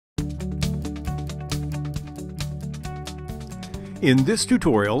In this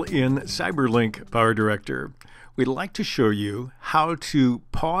tutorial in CyberLink PowerDirector, we'd like to show you how to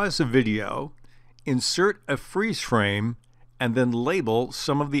pause a video, insert a freeze frame, and then label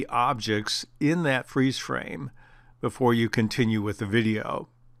some of the objects in that freeze frame before you continue with the video.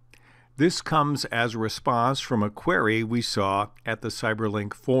 This comes as a response from a query we saw at the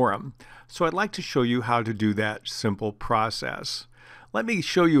CyberLink forum. So I'd like to show you how to do that simple process. Let me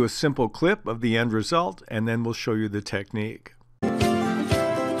show you a simple clip of the end result, and then we'll show you the technique.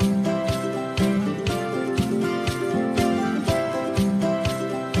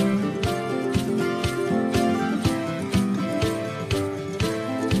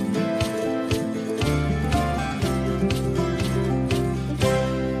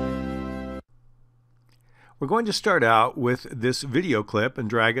 We're going to start out with this video clip and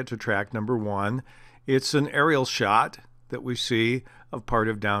drag it to track number 1. It's an aerial shot that we see of part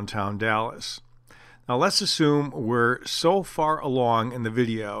of downtown Dallas. Now let's assume we're so far along in the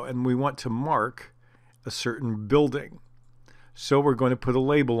video and we want to mark a certain building. So we're going to put a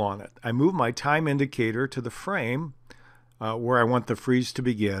label on it. I move my time indicator to the frame where I want the freeze to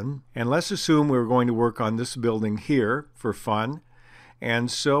begin. And let's assume we're going to work on this building here for fun.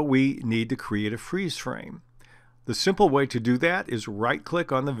 And so we need to create a freeze frame. The simple way to do that is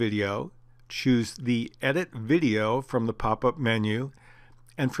right-click on the video, choose the Edit Video from the pop-up menu,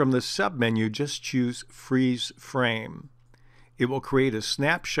 and from the sub-menu just choose Freeze Frame. It will create a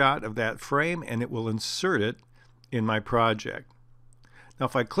snapshot of that frame and it will insert it in my project. Now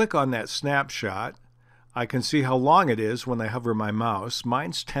if I click on that snapshot, I can see how long it is when I hover my mouse.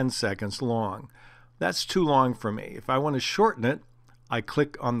 Mine's 10 seconds long. That's too long for me. If I want to shorten it, I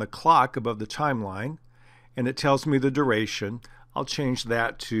click on the clock above the timeline and it tells me the duration. I'll change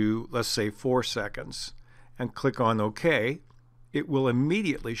that to, let's say, 4 seconds and click on OK. It will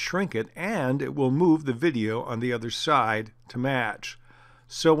immediately shrink it and it will move the video on the other side to match.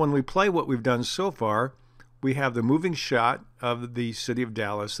 So when we play what we've done so far, we have the moving shot of the city of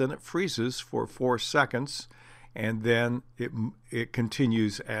Dallas, then it freezes for 4 seconds and then it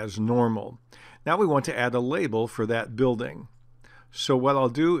continues as normal. Now we want to add a label for that building. So what I'll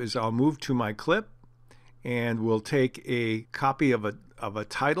do is I'll move to my clip and we'll take a copy of a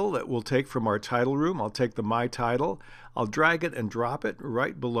title that we'll take from our title room. I'll take the My Title. I'll drag it and drop it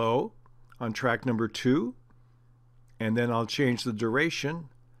right below on track number 2. And then I'll change the duration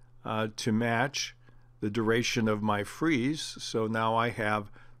to match the duration of my freeze. So now I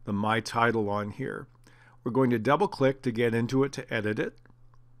have the My Title on here. We're going to double click to get into it to edit it.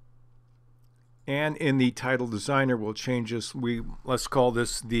 And in the title designer, we'll change this. Let's call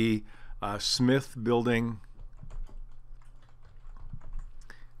this the Smith Building.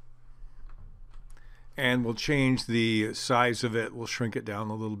 And we'll change the size of it. We'll shrink it down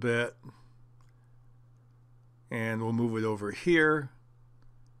a little bit. And we'll move it over here.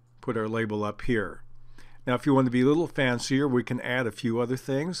 Put our label up here. Now if you want to be a little fancier, we can add a few other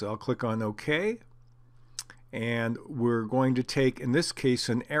things. I'll click on OK. And we're going to take, in this case,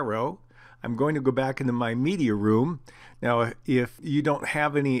 an arrow. I'm going to go back into my media room. Now, if you don't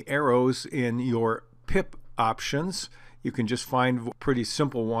have any arrows in your pip options, you can just find a pretty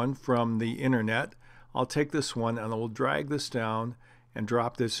simple one from the internet. I'll take this one and I will drag this down and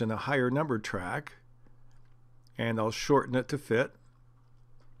drop this in a higher number track. And I'll shorten it to fit.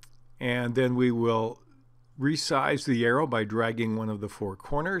 And then we will resize the arrow by dragging one of the 4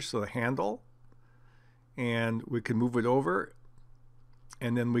 corners of the handle. And we can move it over.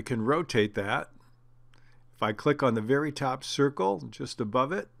 And then we can rotate that. If I click on the very top circle just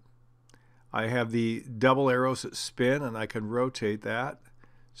above it, I have the double arrows that spin and I can rotate that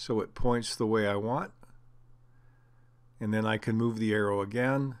so it points the way I want. And then I can move the arrow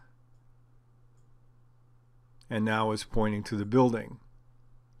again. And now it's pointing to the building.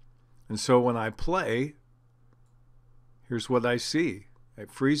 And so when I play, here's what I see.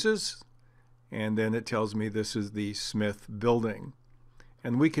 It freezes and then it tells me this is the Smith Building.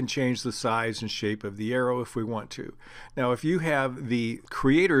 And we can change the size and shape of the arrow if we want to. Now if you have the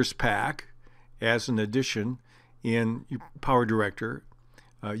Creators Pack as an addition in PowerDirector,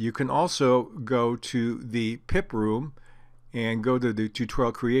 you can also go to the pip room and go to the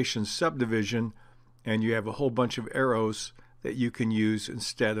Tutorial Creation subdivision and you have a whole bunch of arrows that you can use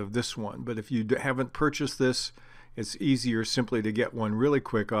instead of this one. But if you haven't purchased this, it's easier simply to get one really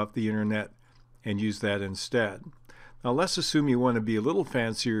quick off the internet and use that instead. Now let's assume you want to be a little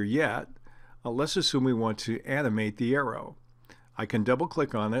fancier yet. Let's assume we want to animate the arrow. I can double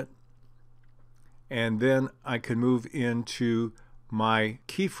click on it and then I can move into my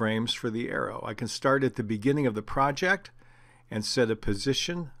keyframes for the arrow. I can start at the beginning of the project and set a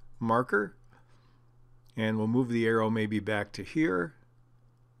position marker And we'll move the arrow maybe back to here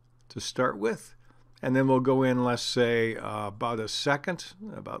to start with. And then we'll go in, let's say, about a second,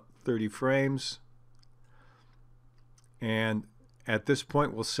 about 30 frames. And at this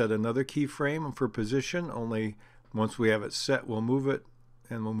point, we'll set another keyframe for position. Only once we have it set, we'll move it,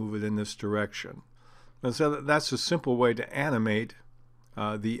 and we'll move it in this direction. And so that's a simple way to animate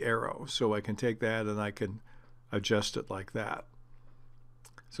the arrow. So I can take that and I can adjust it like that.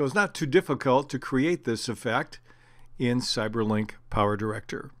 So it's not too difficult to create this effect in CyberLink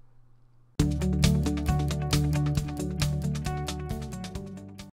PowerDirector.